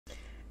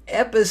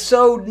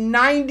episode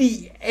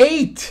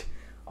 98.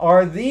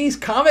 Are these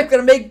comics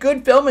going to make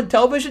good film and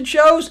television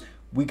shows?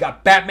 We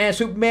got Batman,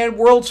 Superman,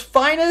 World's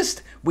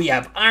Finest. We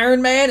have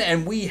Iron Man,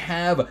 and we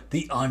have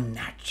the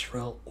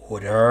Unnatural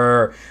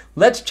Order.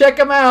 Let's check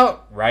them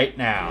out right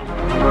now.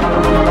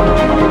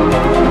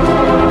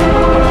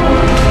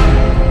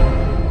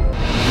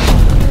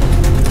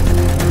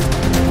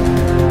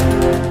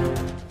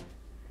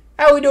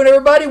 How we doing,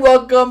 everybody?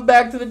 Welcome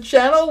back to the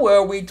channel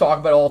where we talk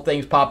about all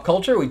things pop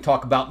culture. We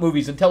talk about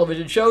movies and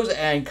television shows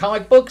and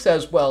comic books,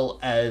 as well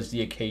as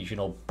the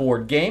occasional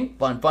board game.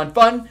 Fun, fun,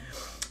 fun.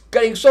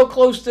 Getting so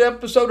close to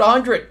episode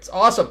 100. It's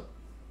awesome.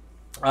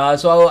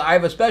 So I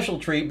have a special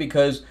treat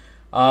because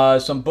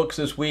some books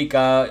this week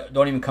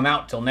don't even come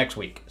out till next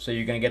week. So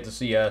you're going to get to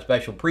see a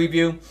special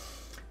preview.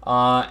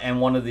 And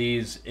one of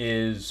these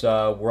is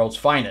World's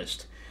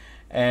Finest.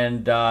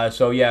 And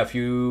so, yeah, if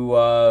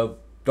you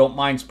don't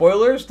mind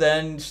spoilers,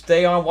 then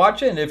stay on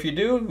watching. If you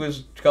do,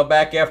 just come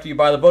back after you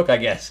buy the book, I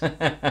guess. Because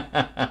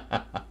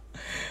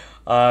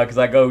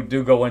I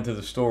do go into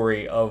the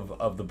story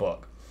of the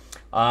book.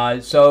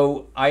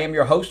 So I am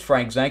your host,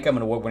 Frank Zanca. I'm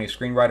an award-winning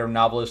screenwriter,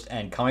 novelist,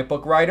 and comic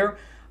book writer.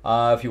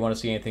 If you want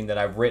to see anything that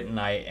I've written,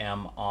 I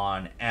am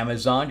on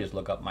Amazon. Just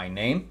look up my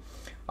name.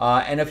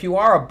 And if you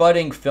are a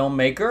budding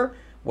filmmaker,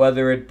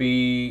 whether it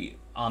be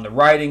on the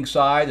writing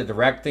side, the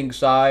directing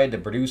side, the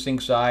producing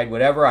side,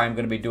 whatever, I'm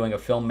going to be doing a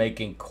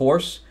filmmaking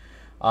course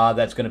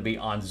that's going to be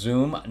on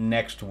Zoom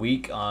next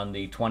week on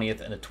the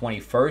 20th and the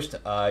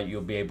 21st.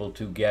 You'll be able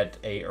to get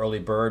a early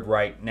bird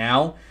right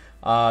now.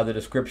 The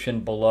description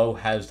below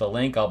has the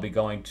link. I'll be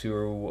going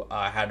to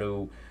how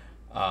to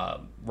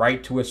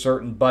write to a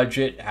certain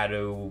budget, how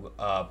to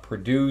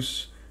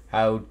produce,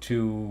 how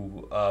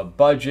to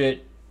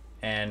budget,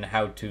 and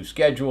how to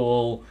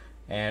schedule,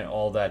 and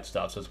all that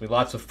stuff. So it's going to be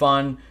lots of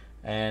fun.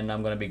 And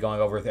I'm going to be going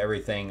over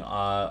everything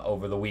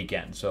over the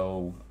weekend.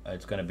 So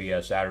it's going to be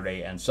a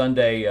Saturday and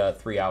Sunday,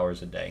 3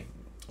 hours a day.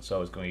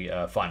 So it's going to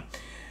be fun.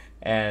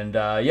 And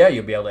yeah,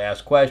 you'll be able to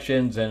ask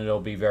questions, and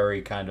it'll be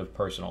very kind of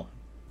personal.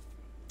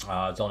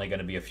 It's only going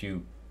to be a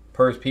few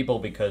people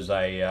because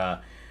this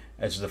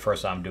is the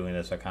first time I'm doing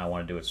this. I kind of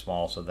want to do it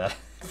small so that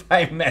if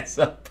I mess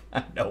up,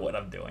 I know what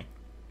I'm doing.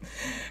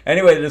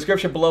 Anyway, the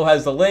description below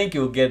has the link.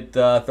 You'll get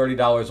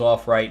 $30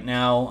 off right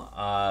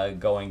now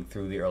going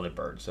through the early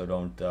bird, so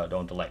don't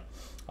delay.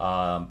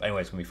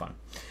 Anyway, it's going to be fun.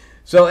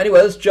 So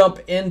anyway, let's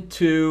jump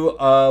into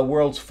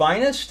World's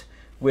Finest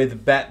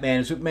with Batman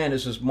and Superman.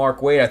 This is Mark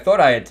Waid. I thought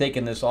I had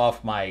taken this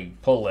off my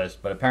pull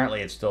list, but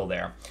apparently it's still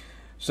there.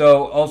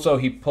 So also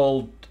he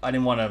pulled, I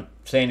didn't want to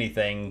say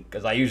anything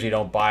because I usually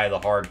don't buy the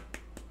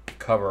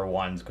hardcover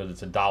ones because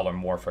it's $1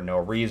 more for no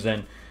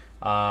reason.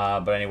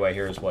 But anyway,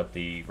 here's what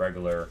the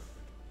regular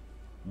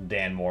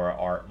Dan Mora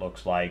art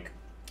looks like.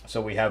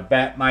 So we have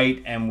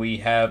Batmite and we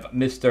have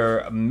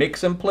Mr.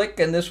 Mxyzptlk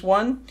in this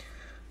one.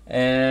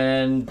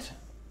 And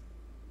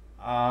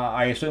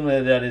I assume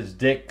that is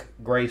Dick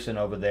Grayson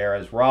over there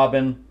as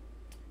Robin.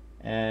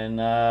 And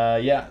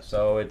yeah,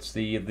 so it's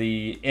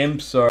the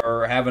imps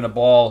are having a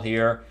ball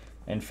here.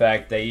 In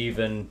fact, they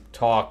even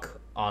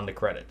talk on the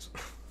credits.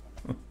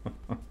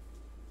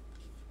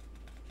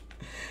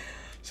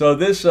 So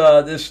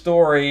this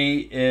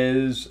story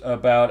is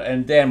about,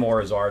 and Dan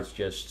Mora's art's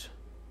just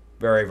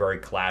very, very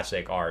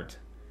classic art.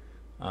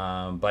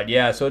 But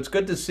yeah, so it's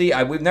good to see.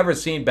 We've never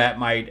seen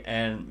Batmite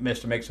and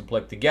Mr.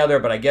 Mxyzptlk together,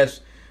 but I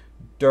guess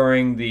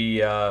during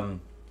the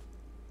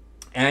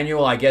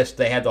annual, I guess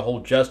they had the whole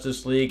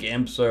Justice League.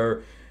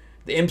 The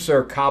imps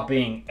are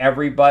copying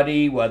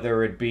everybody,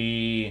 whether it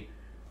be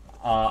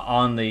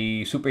on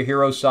the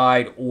superhero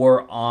side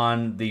or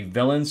on the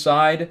villain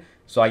side.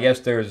 So I guess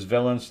there's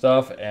villain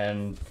stuff,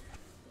 and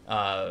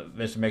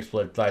Mr.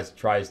 Mxyzptlk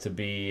tries to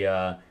be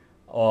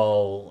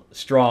all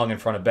strong in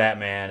front of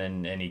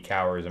Batman, and he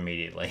cowers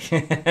immediately.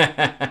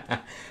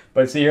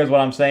 But see, here's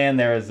what I'm saying.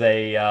 There's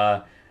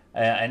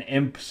an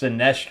imp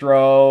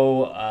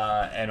Sinestro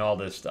and all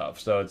this stuff.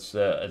 So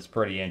it's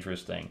pretty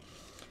interesting.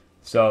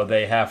 So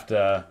they have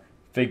to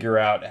figure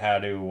out how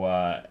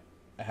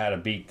to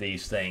beat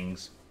these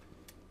things.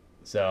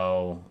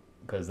 So,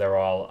 because they're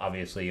all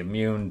obviously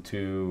immune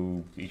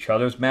to each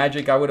other's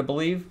magic, I would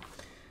believe.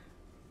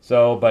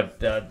 So,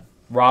 but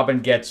Robin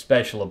gets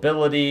special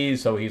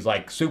abilities, so he's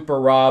like Super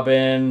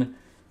Robin,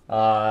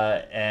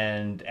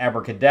 and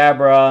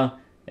Abracadabra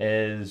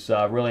is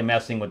really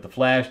messing with the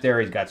Flash there.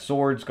 He's got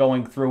swords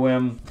going through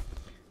him.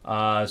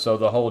 So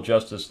the whole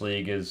Justice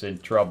League is in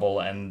trouble,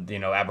 and, you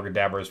know,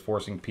 Abracadabra is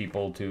forcing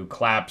people to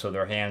clap, so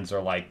their hands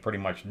are like pretty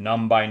much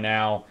numb by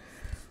now.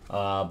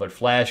 But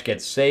Flash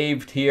gets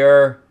saved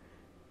here,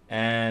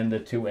 and the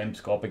two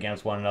imps go up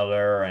against one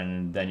another,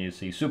 and then you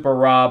see Super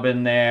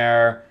Robin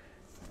there.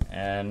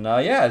 And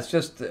yeah, it's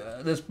just,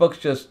 this book's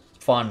just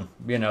fun.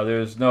 You know,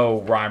 there's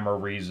no rhyme or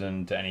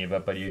reason to any of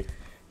it, but you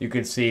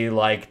could see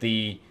like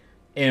the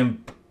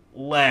imp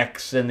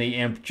Lex and the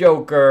imp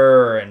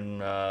Joker,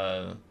 and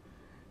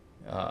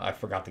I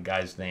forgot the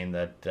guy's name,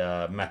 that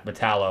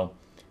Metallo,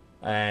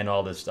 and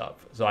all this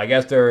stuff. So I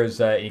guess there's,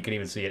 you can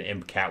even see an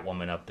imp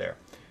Catwoman up there.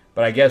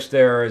 But I guess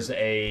there's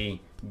a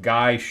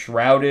guy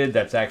shrouded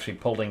that's actually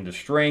pulling the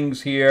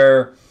strings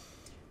here.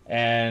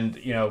 And,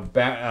 you know,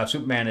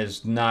 Superman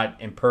is not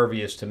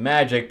impervious to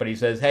magic, but he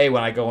says, hey,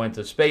 when I go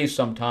into space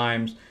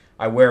sometimes,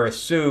 I wear a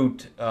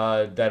suit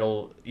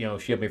that'll, you know,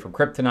 shield me from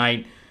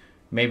kryptonite.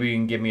 Maybe you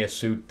can give me a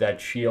suit that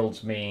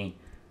shields me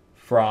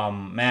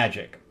from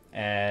magic.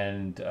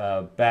 And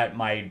Bat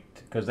might,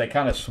 because they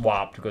kind of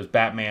swapped, because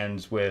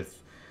Batman's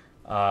with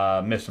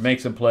Mr.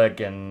 Makes-a-Plick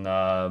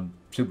and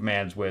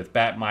Superman's with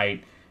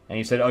Batmite. And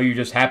he said, oh, you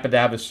just happen to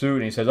have a suit?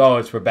 And he says, oh,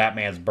 it's for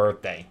Batman's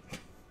birthday.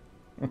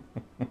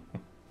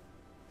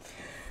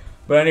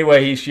 But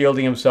anyway, he's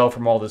shielding himself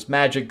from all this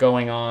magic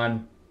going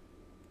on.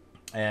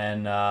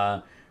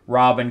 And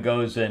Robin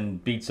goes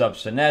and beats up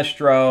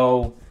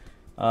Sinestro.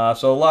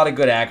 So a lot of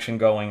good action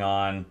going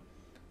on.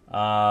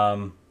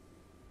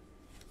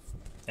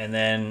 And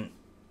then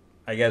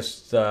I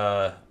guess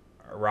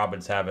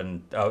Robin's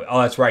having...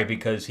 Oh, that's right,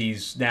 because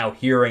he's now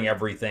hearing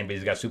everything, but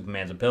he's got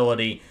Superman's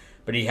ability,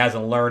 but he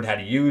hasn't learned how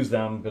to use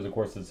them, because, of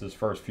course, it's his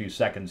first few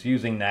seconds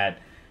using that.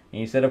 And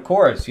he said, of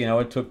course, you know,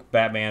 it took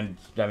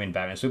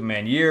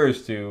Superman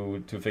years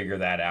to figure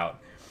that out.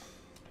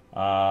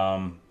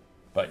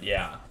 But,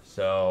 yeah,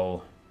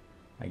 so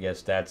I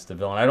guess that's the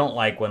villain. I don't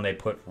like when they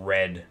put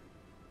red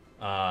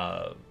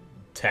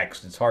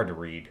text. It's hard to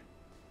read.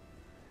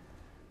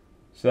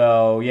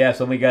 So, yeah,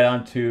 so we got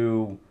on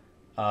to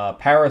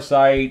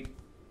Parasite,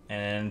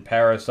 and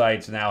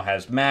Parasite now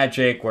has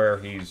magic where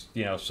he's,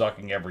 you know,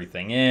 sucking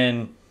everything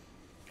in.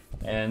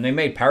 And they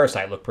made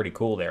Parasite look pretty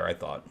cool there, I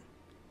thought.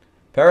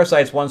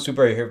 Parasite's one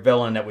superhero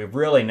villain that we've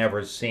really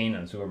never seen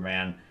in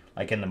Superman,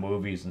 like in the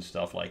movies and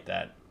stuff like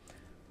that.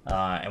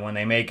 And when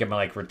they make him,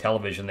 like, for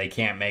television, they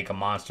can't make a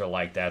monster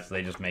like that, so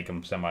they just make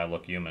him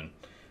semi-look human.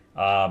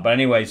 But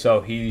anyway,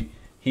 so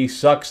he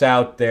sucks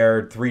out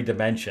their 3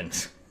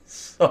 dimensions.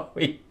 So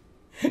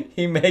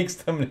he makes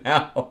them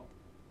now,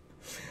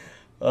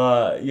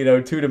 you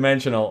know,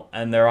 2-dimensional,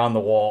 and they're on the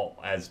wall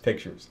as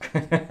pictures.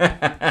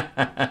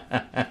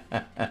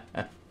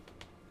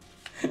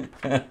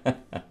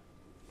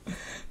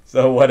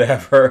 So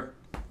whatever.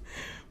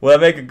 Will that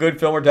make a good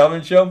film or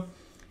television show?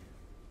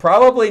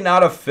 Probably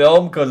not a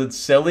film because it's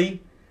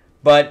silly,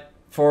 but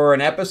for an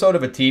episode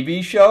of a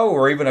TV show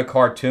or even a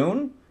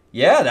cartoon,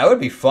 yeah, that would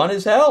be fun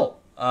as hell.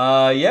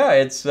 Yeah,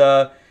 it's...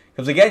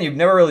 Because, again, you've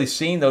never really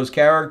seen those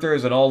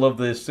characters and all of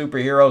the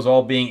superheroes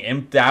all being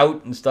imped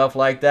out and stuff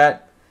like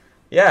that.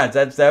 Yeah,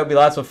 that would be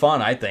lots of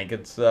fun, I think.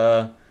 It's,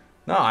 no,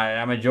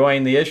 I'm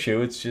enjoying the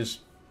issue. It's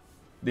just,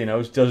 you know,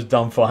 it's just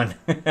dumb fun.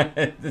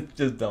 It's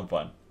just dumb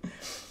fun.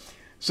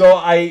 So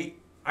I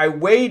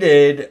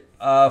waited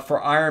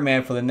for Iron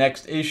Man for the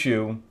next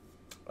issue.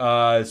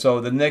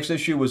 So the next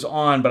issue was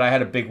on, but I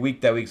had a big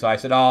week that week, so I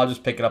said, oh, I'll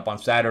just pick it up on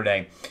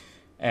Saturday.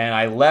 And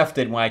I left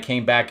it. When I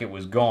came back, it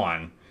was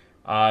gone.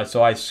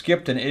 So I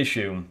skipped an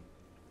issue,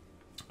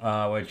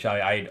 which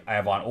I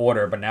have on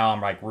order, but now I'm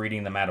like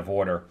reading them out of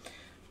order.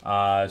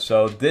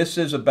 So this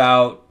is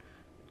about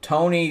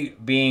Tony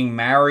being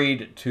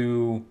married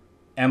to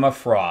Emma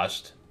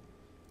Frost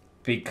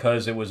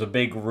because it was a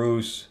big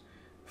ruse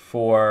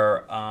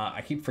for,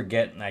 I keep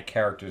forgetting that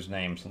character's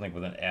name, something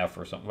with an F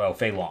or something. Well,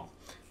 Fei Long.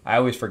 I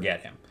always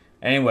forget him.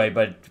 Anyway,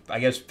 but I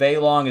guess Fei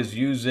Long is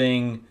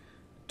using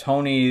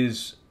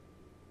Tony's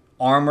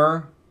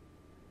armor,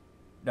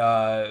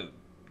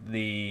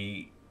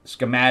 the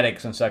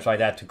schematics and such like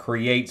that to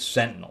create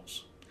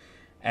Sentinels.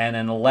 And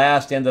in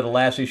the end of the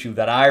last issue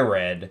that I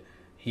read,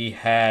 he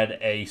had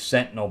a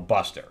Sentinel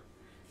Buster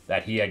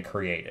that he had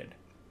created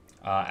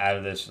out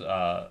of this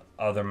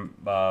other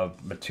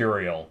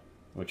material,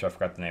 which I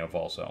forgot the name of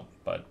also.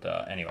 But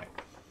anyway.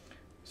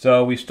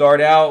 So we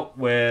start out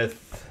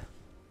with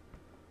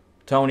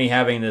Tony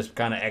having this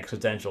kind of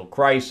existential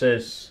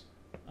crisis,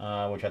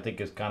 which I think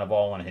is kind of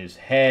all in his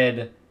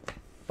head.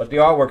 But the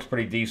artwork's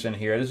pretty decent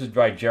here. This is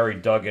by Jerry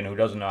Duggan, who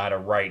doesn't know how to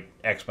write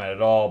X-Men at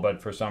all,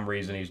 but for some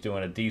reason he's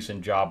doing a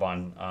decent job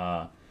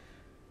on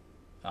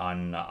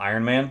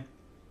Iron Man.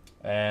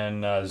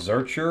 And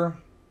Zurcher,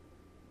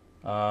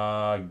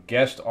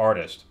 guest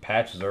artist,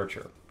 Patch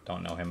Zurcher.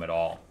 Don't know him at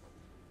all.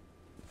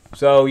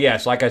 So,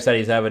 yes, like I said,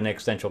 he's having an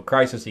existential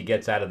crisis. He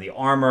gets out of the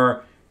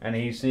armor, and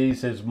he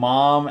sees his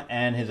mom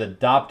and his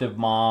adoptive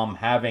mom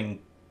having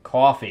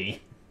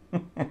coffee.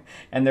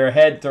 And their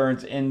head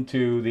turns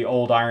into the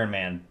old Iron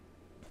Man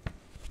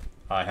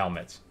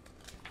helmets.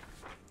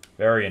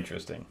 Very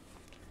interesting.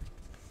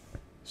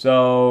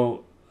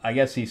 So, I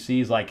guess he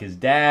sees like his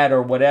dad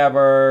or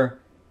whatever,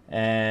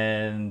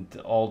 and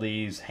all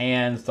these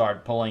hands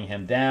start pulling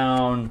him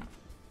down.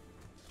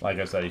 Like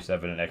I said, he's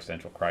having an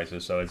existential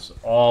crisis. So it's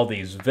all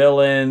these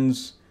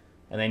villains,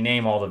 and they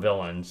name all the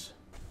villains.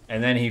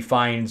 And then he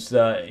finds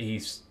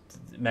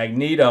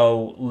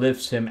Magneto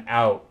lifts him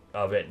out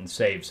of it and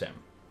saves him.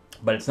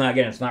 But it's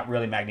not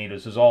really Magneto.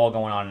 This is all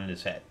going on in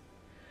his head.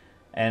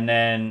 And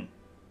then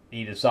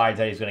he decides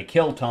that he's going to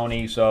kill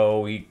Tony,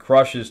 so he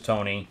crushes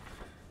Tony.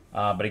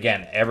 But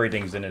again,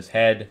 everything's in his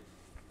head.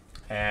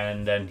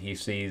 And then he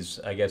sees,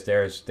 I guess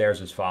there's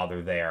his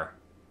father there.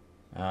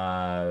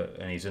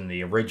 and he's in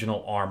the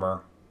original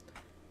armor.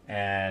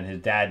 And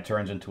his dad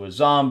turns into a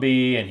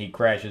zombie, and he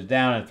crashes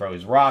down and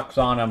throws rocks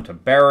on him to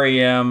bury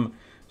him.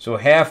 So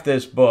half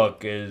this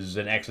book is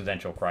an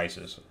existential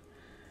crisis.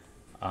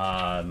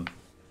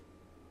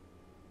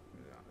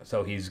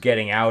 So he's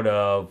getting out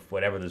of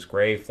whatever this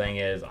grave thing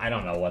is. I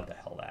don't know what the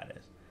hell that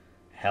is.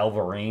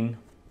 Helverine.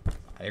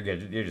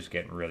 You're just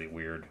getting really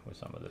weird with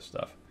some of this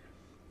stuff.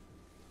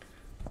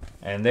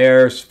 And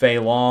there's Fei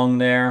Long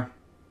there.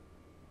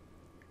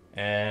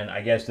 And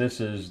I guess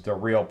this is the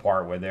real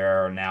part where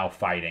they're now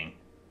fighting.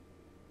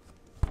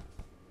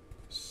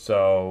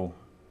 So,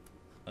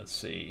 let's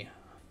see.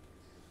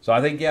 So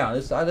I think, yeah,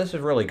 this is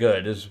really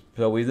good. This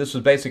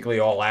is basically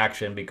all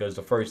action, because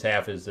the first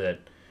half is that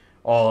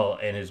all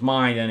in his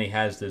mind, and he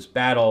has this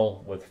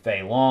battle with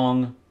Fei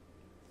Long.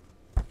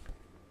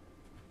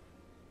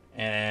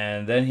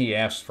 And then he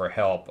asks for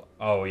help.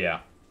 Oh, yeah.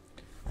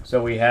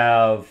 So we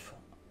have,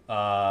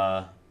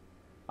 I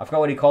forgot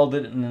what he called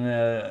it in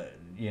the,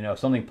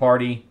 something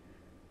party,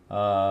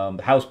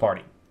 the house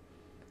party.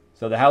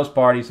 So the house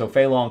party, so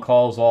Fei Long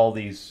calls all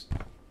these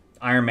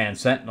Iron Man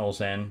Sentinels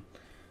in.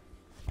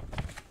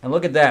 And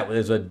look at that,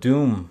 there's a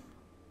Doom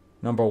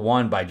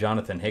 #1 by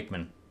Jonathan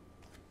Hickman.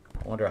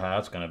 I wonder how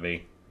that's going to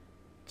be.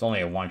 It's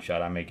only a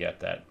one-shot, I may get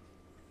that.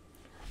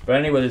 But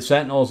anyway, the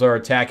Sentinels are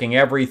attacking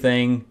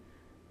everything,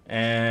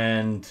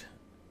 and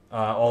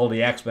all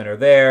the X-Men are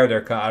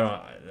there.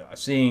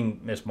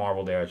 Seeing Miss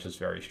Marvel there, it's just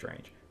very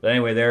strange. But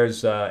anyway,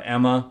 there's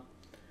Emma.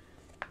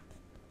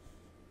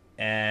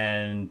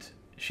 And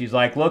she's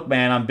like, look,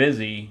 man, I'm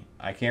busy.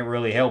 I can't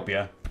really help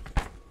you.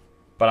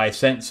 But I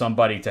sent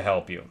somebody to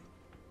help you.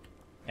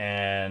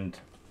 And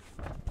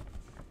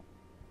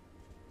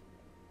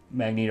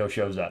Magneto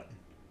shows up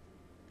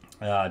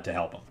to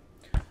help him.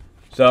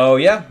 So,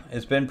 yeah,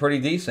 it's been pretty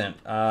decent.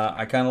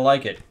 I kind of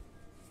like it.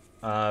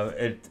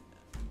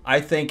 I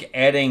think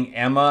adding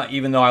Emma,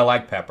 even though I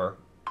like Pepper,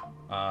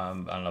 I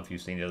don't know if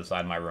you've seen the other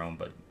side of my room,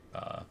 but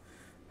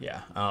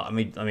yeah. Let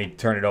me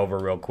turn it over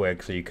real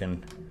quick so you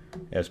can.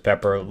 There's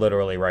Pepper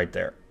literally right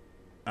there.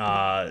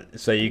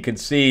 So you can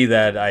see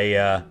that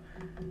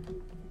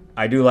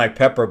I do like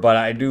Pepper, but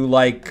I do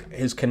like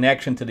his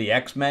connection to the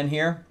X-Men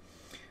here.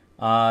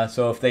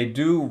 So if they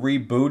do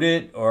reboot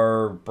it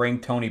or bring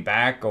Tony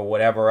back or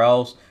whatever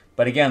else,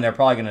 but again, they're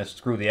probably going to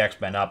screw the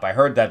X-Men up. I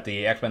heard that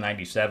the X-Men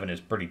 97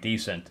 is pretty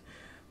decent,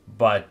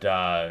 but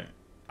I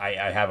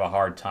have a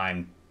hard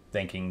time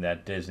thinking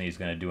that Disney's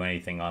going to do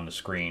anything on the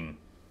screen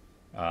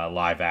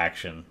live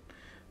action.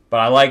 But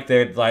I like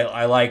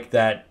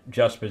that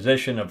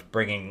juxtaposition of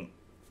bringing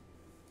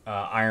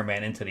Iron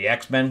Man into the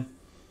X-Men.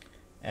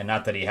 And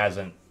not that he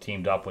hasn't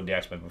teamed up with the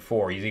X-Men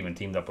before. He's even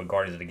teamed up with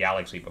Guardians of the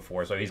Galaxy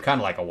before. So he's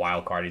kind of like a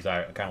wild card. He's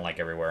kind of like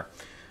everywhere.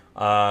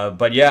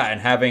 But yeah,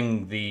 and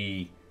having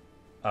the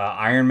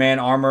Iron Man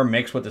armor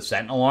mixed with the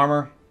Sentinel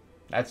armor,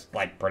 that's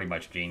like pretty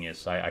much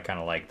genius. I kind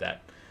of like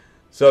that.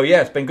 So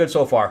yeah, it's been good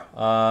so far.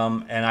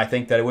 And I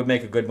think that it would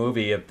make a good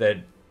movie if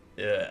that,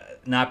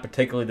 not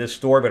particularly this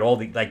story, but all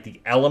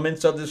the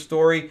elements of this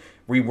story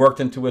reworked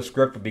into a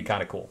script would be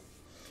kind of cool.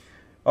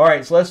 All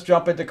right, so let's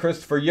jump into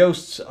Christopher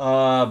Yost's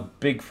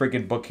big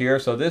freaking book here.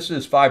 So this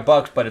is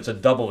 $5, but it's a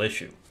double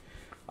issue.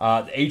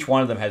 Each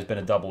one of them has been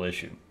a double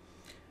issue.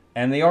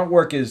 And the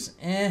artwork is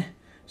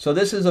So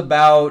this is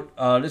about,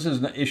 this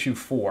is issue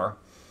 4.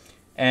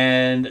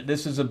 And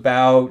this is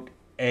about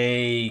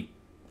I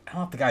don't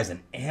know if the guy's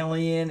an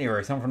alien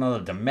or something from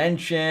another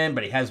dimension,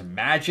 but he has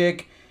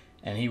magic.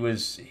 And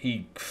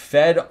he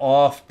fed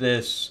off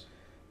this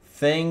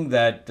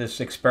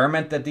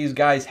experiment that these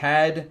guys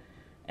had.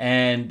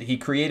 And he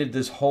created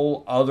this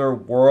whole other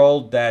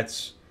world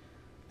that's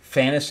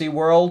fantasy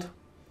world.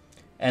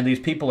 And these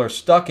people are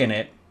stuck in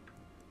it.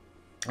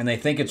 And they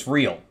think it's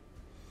real.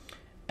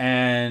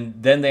 And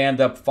then they end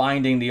up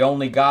finding the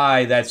only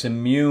guy that's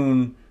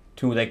immune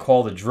to what they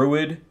call the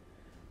Druid.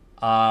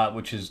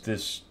 Which is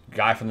this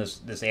guy from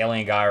this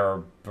alien guy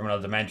or from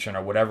another dimension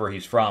or whatever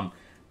he's from.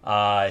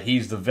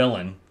 He's the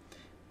villain.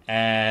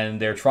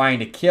 And they're trying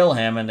to kill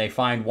him. And they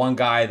find one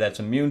guy that's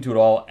immune to it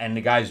all. And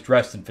the guy's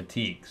dressed in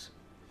fatigues.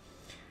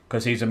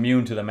 Because he's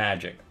immune to the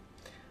magic.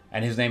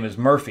 And his name is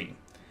Murphy.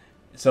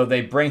 So they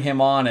bring him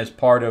on as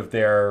part of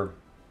their...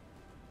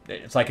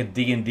 It's like a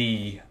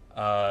D&D,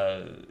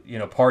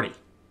 party.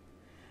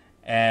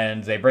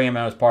 And they bring him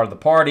on as part of the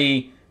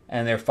party.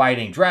 And they're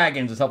fighting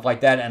dragons and stuff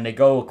like that. And they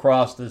go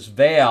across this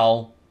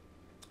veil,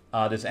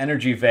 this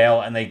energy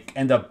veil. And they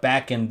end up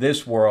back in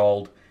this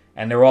world.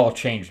 And they're all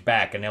changed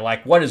back. And they're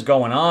like, what is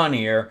going on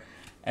here?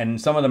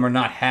 And some of them are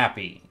not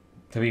happy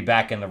to be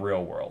back in the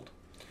real world.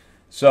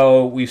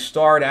 So we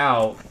start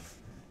out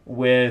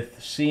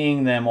with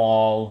seeing them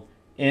all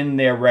in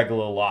their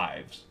regular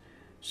lives.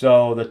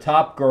 So the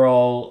top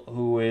girl,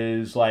 who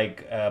is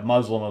like a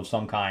Muslim of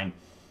some kind,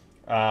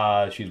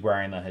 she's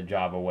wearing the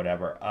hijab or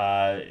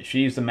whatever.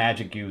 She's the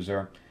magic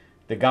user.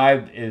 The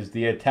guy is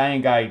the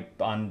Italian guy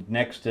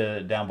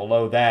down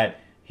below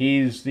that.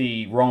 He's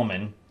the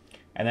Roman.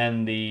 And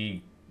then the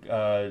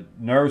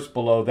nurse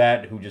below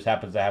that, who just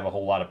happens to have a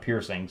whole lot of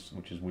piercings,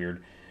 which is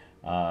weird.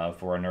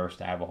 for a nurse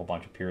to have a whole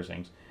bunch of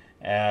piercings.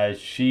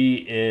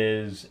 She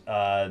is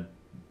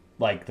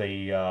like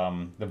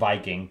the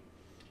Viking,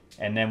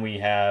 and then we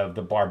have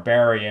the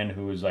barbarian,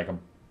 who is like a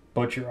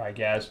butcher, I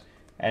guess.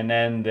 And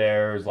then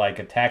there's like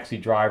a taxi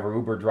driver,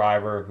 Uber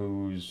driver,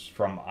 who's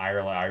from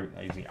Ireland.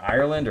 Is he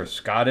Ireland or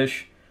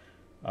Scottish?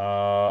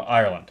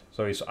 Ireland.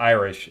 So he's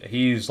Irish.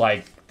 He's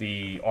like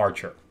the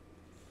archer.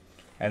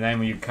 And then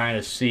when you kind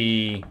of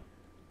see,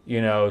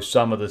 you know,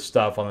 some of the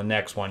stuff on the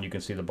next one, you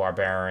can see the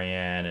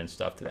barbarian and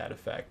stuff to that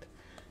effect.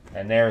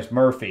 And there's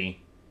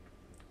Murphy.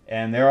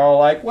 And they're all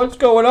like, what's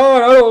going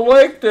on? I don't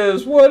like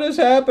this. What is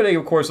happening?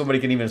 Of course, somebody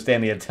can even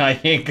stand the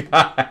Italian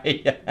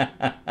guy.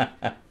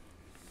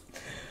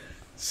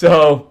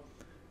 So,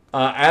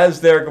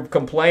 as they're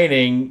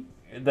complaining,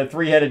 the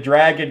three-headed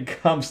dragon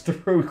comes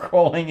through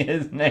calling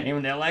his name.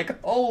 And they're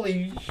like,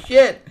 holy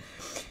shit.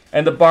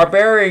 And the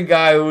barbarian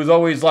guy, who's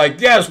always like,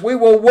 yes, we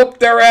will whoop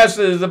their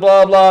asses, and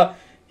blah, blah.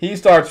 He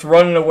starts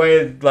running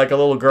away like a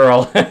little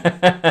girl.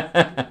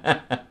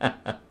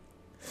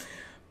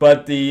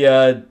 But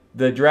the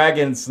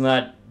dragon's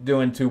not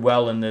doing too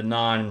well in the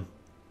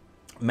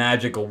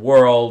non-magical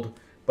world,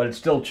 but it's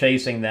still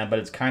chasing them, but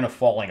it's kind of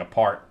falling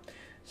apart.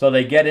 So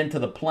they get into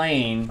the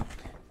plane,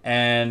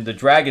 and the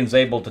dragon's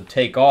able to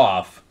take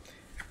off.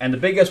 And the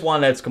biggest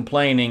one that's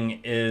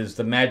complaining is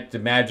the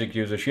magic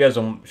user.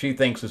 She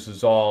thinks this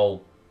is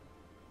all,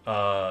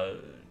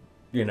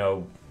 you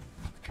know,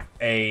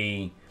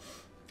 a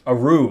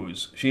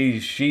ruse.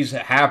 She's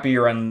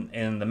happier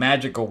in the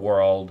magical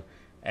world,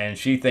 and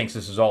she thinks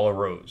this is all a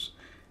ruse.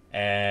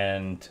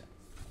 And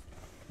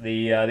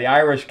the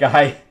Irish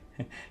guy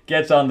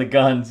gets on the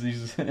guns.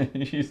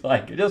 She's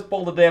like, just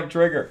pull the damn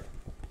trigger.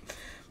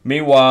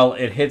 Meanwhile,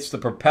 it hits the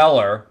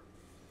propeller.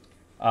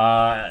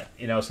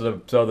 You know,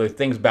 so the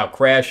thing's about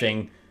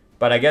crashing,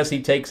 but I guess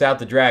he takes out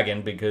the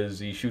dragon because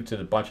he shoots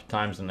it a bunch of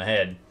times in the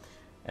head,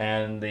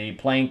 and the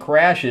plane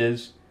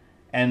crashes,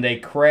 and they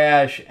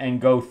crash and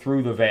go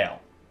through the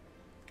veil.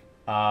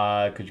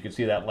 Because you can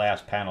see that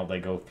last panel, they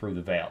go through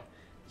the veil.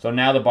 So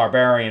now the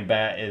barbarian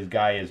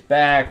guy is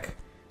back,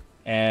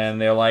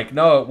 and they're like,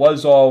 no, it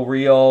was all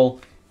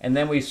real. And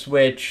then we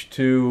switch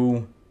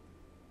to,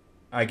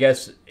 I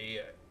guess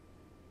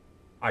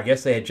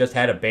they had just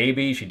had a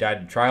baby. She died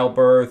in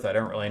childbirth. I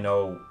don't really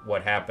know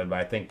what happened, but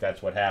I think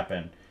that's what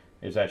happened,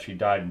 is that she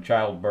died in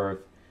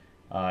childbirth.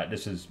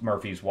 This is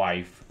Murphy's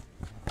wife.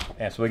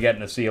 And so we're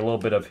getting to see a little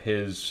bit of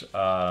his,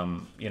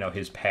 you know,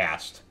 his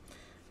past.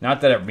 Not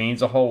that it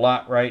means a whole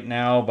lot right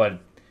now, but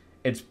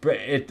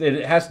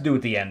it has to do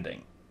with the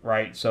ending,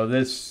 right? So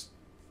this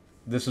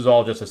is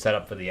all just a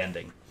setup for the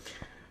ending.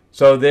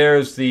 So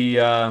there's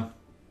the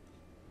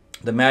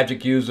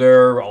magic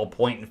user all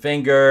pointing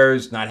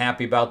fingers, not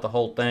happy about the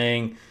whole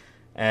thing.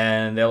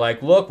 And they're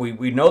like, look,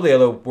 we know the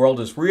other world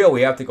is real.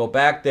 We have to go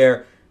back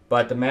there.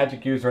 But the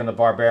magic user and the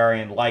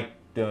barbarian like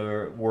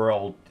the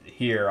world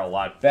here a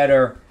lot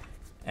better.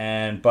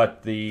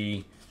 But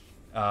the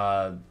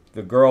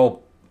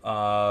girl,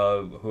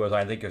 who is,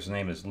 I think her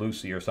name is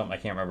Lucy or something.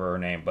 I can't remember her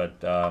name.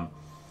 But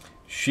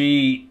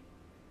she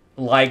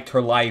liked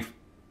her life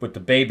with the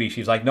baby.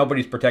 She's like,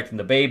 nobody's protecting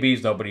the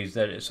babies,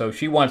 so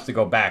she wants to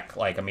go back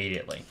like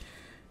immediately.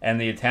 And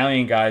the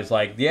Italian guy's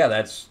like, yeah,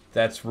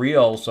 that's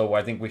real, so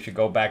I think we should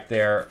go back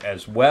there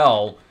as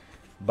well.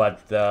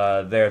 But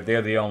they're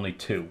the only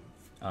two.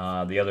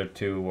 The other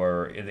two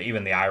were,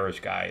 even the Irish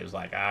guy is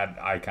like,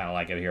 I kind of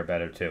like it here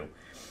better too.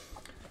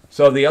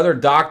 So the other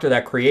doctor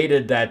that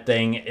created that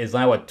thing is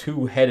now a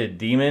two-headed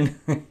demon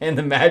in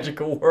the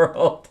magical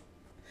world.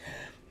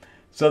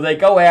 So they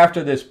go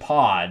after this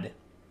pod,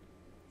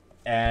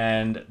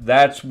 and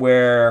that's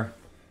where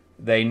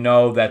they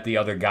know that the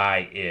other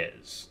guy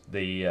is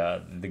the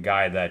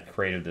guy that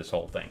created this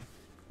whole thing,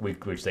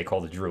 which they call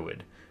the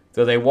Druid.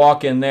 So they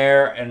walk in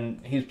there,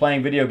 and he's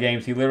playing video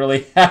games. He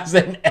literally has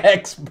an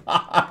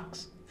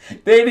Xbox.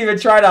 They didn't even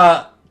try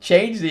to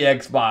change the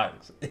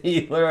Xbox.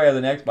 He literally has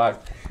an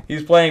Xbox.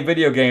 He's playing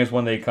video games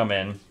when they come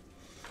in,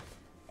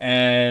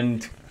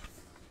 and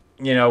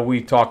you know,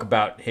 we talk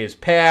about his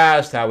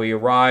past, how he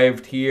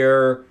arrived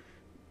here.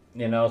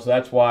 You know, so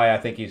that's why I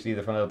think he's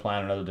either from another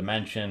planet or another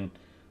dimension.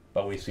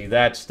 But we see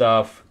that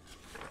stuff.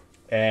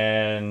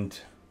 And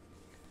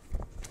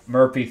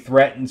Murphy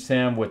threatens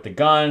him with the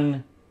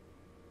gun.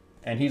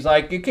 And he's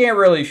like, you can't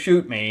really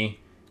shoot me.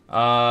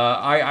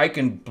 I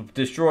can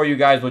destroy you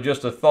guys with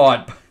just a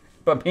thought.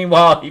 But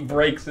meanwhile, he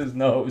breaks his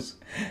nose.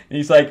 And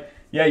he's like,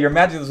 yeah, your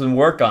magic doesn't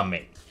work on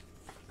me.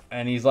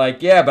 And he's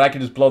like, yeah, but I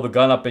can just blow the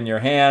gun up in your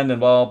hand and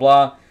blah,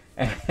 blah,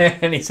 blah.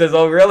 And he says,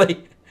 oh,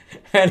 really?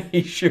 And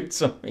he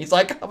shoots him. He's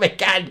like, oh my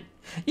God,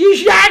 you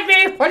shot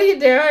me! What are you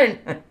doing?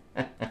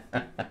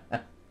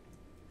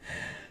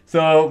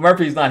 So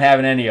Murphy's not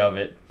having any of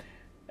it.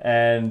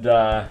 And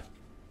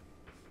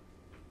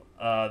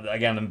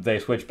again, they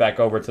switch back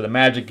over to the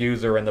magic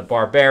user and the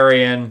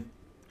barbarian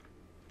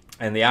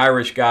and the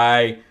Irish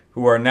guy,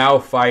 who are now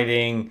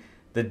fighting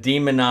the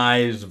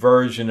demonized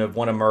version of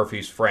one of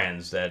Murphy's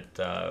friends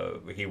that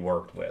he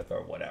worked with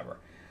or whatever.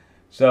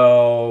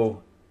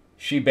 So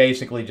she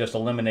basically just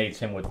eliminates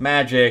him with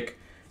magic,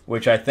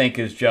 which I think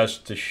is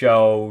just to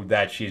show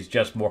that she's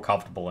just more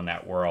comfortable in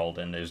that world,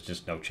 and there's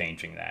just no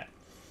changing that.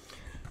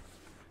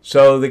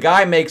 So the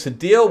guy makes a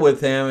deal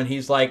with him, and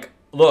he's like,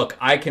 look,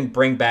 I can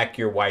bring back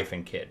your wife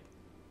and kid.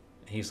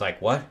 He's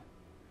like, what?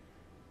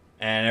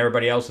 And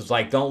everybody else is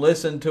like, don't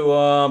listen to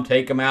him,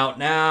 take him out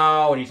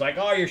now. And he's like,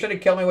 oh, you should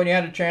have killed me when you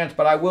had a chance,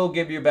 but I will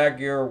give you back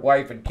your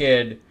wife and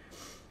kid.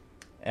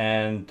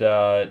 And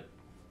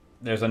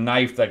there's a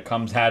knife that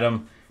comes at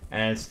him,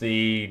 and it's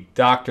the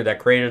doctor that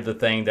created the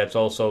thing that's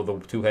also the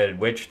two-headed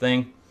witch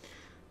thing.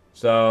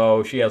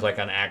 So she has like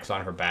an axe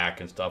on her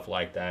back and stuff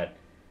like that.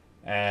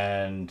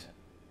 And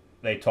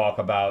they talk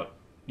about,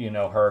 you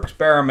know, her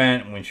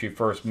experiment when she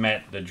first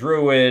met the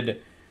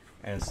druid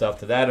and stuff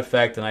to that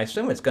effect. And I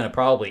assume it's going to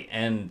probably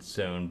end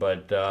soon.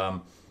 But,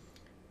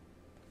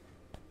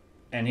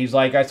 and he's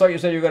like, I thought you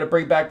said you were going to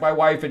bring back my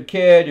wife and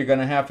kid. You're going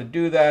to have to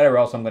do that or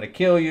else I'm going to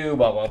kill you,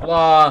 blah, blah,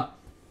 blah.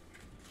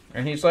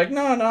 And he's like,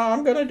 no,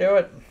 I'm going to do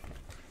it.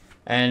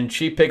 And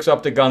she picks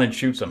up the gun and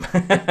shoots him.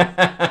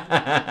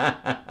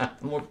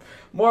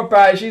 more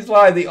probably, she's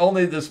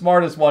probably the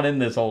smartest one in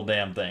this whole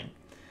damn thing.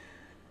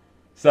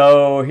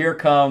 So here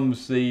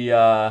comes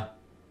the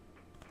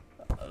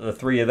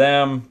three of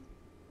them.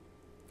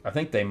 I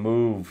think they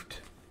moved.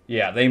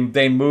 Yeah, they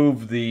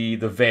moved the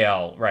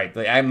veil. Right,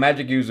 the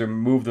magic user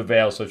moved the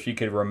veil so she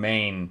could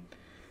remain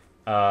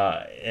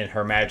in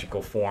her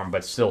magical form,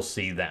 but still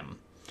see them.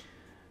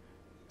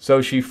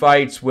 So she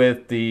fights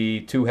with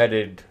the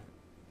two-headed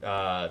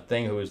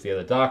thing, who is the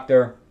other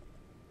doctor.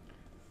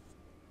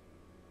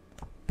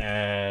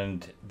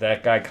 And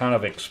that guy kind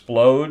of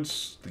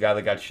explodes. The guy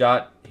that got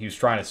shot, he was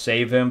trying to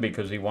save him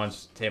because he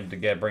wants him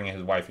to bring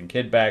his wife and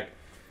kid back.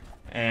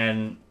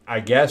 And I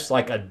guess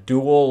like a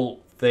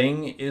dual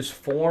thing is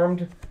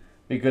formed,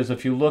 because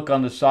if you look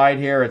on the side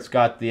here, it's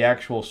got the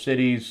actual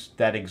cities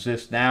that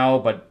exist now,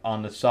 but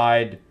on the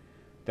side,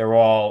 they're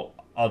all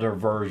other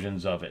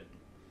versions of it.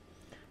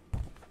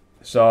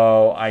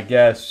 So I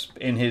guess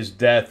in his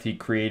death, he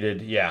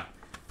created, yeah.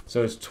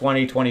 So it's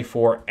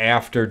 2024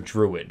 after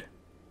Druid.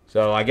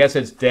 So I guess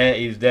it's dead.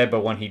 He's dead,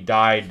 but when he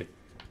died,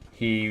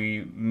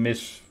 he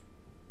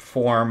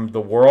misformed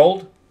the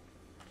world.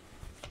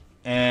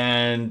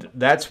 And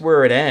that's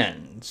where it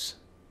ends.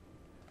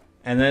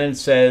 And then it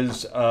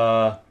says,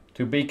 to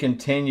be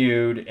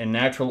continued in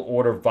Natural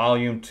Order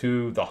Volume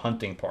 2, The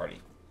Hunting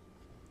Party.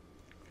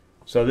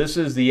 So this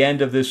is the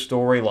end of this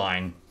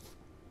storyline.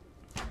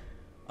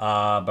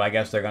 But I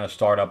guess they're going to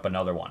start up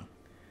another one.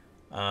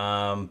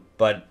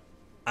 But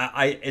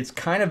it's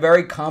kind of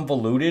very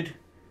convoluted.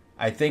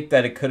 I think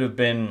that it could have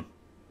been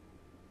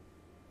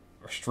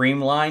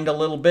streamlined a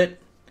little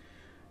bit.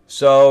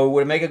 So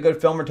would it make a good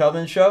film or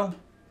television show?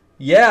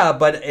 Yeah,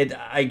 but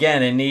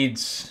it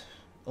needs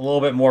a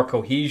little bit more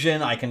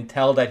cohesion. I can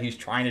tell that he's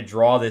trying to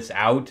draw this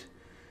out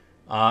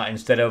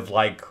instead of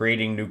like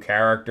creating new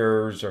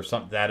characters or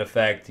something to that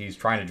effect. He's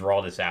trying to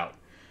draw this out.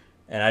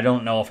 And I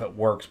don't know if it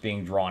works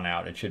being drawn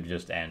out. It should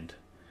just end.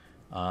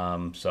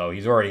 So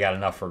he's already got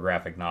enough for a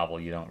graphic novel.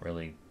 You don't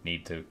really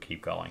need to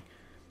keep going.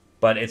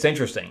 But it's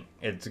interesting.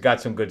 It's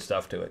got some good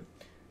stuff to it.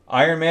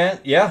 Iron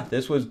Man, yeah,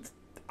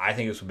 I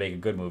think this would make a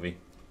good movie.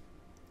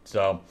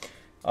 So,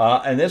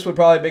 and this would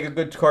probably make a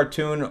good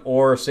cartoon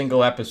or a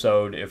single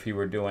episode if he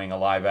were doing a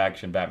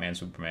live-action Batman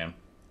Superman.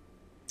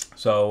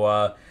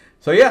 So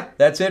yeah,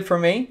 that's it for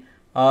me.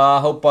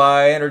 Hope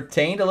I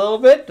entertained a little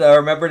bit.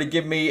 Remember to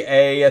give me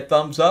a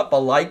thumbs up, a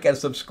like, and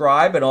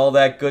subscribe, and all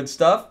that good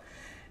stuff.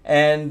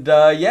 And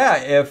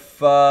yeah,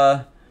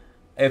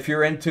 if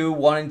you're into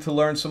wanting to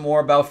learn some more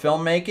about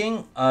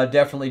filmmaking,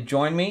 definitely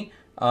join me.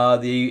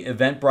 The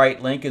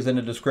Eventbrite link is in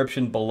the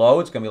description below.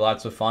 It's going to be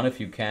lots of fun if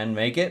you can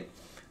make it.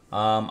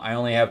 I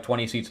only have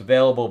 20 seats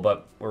available,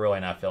 but we're really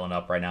not filling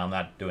up right now. I'm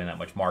not doing that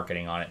much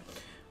marketing on it.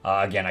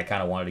 Again, I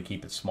kind of wanted to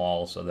keep it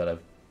small so that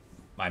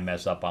I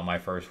mess up on my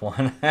first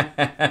one.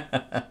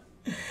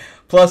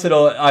 Plus,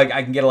 I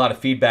can get a lot of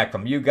feedback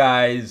from you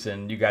guys,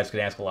 and you guys can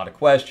ask a lot of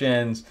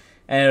questions,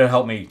 and it'll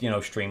help me,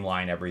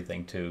 streamline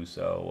everything too.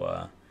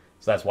 So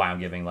that's why I'm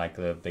giving like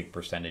the big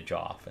percentage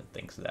off and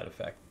things to that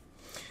effect.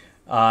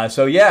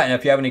 So yeah, and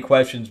if you have any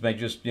questions, maybe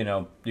just you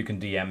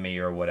can DM me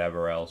or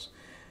whatever else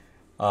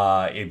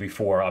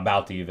before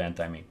about the event.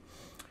 I mean,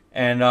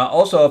 and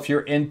also if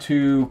you're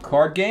into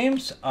card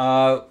games,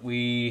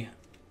 we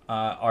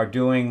are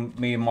doing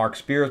me and Mark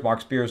Spears.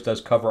 Mark Spears does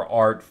cover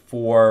art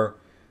for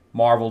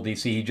Marvel,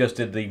 DC. He just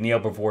did the Kneel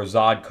Before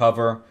Zod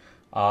cover.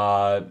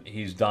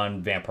 He's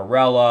done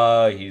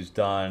Vampirella. He's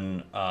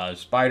done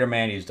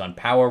Spider-Man. He's done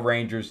Power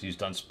Rangers. He's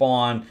done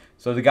Spawn.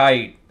 So the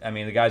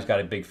guy's got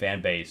a big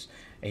fan base.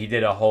 He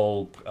did a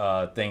whole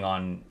thing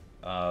on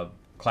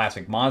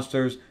classic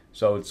monsters.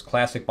 So it's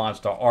classic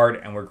monster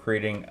art, and we're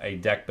creating a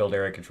deck build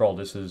area control.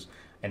 This is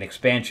an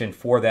expansion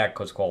for that.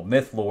 It's called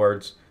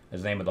Mythlords.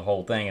 Is the name of the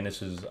whole thing, and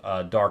this is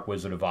Dark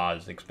Wizard of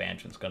Oz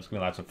expansion. It's going to be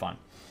lots of fun.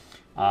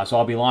 So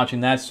I'll be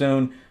launching that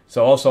soon.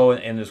 So also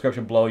in the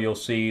description below, you'll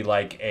see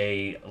like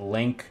a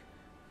link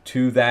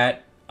to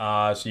that,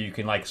 so you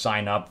can like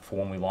sign up for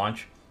when we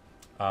launch.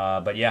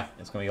 But yeah,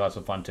 it's going to be lots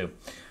of fun too.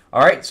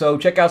 All right, so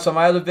check out some of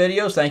my other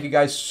videos. Thank you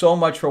guys so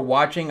much for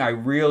watching. I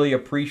really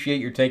appreciate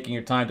you taking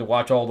your time to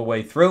watch all the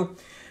way through.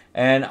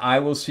 And I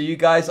will see you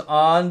guys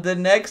on the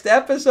next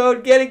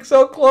episode. Getting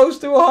so close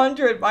to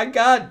 100. My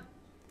God.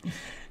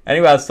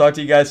 Anyway, I'll talk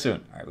to you guys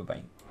soon. All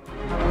right,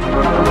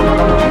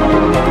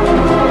 bye-bye.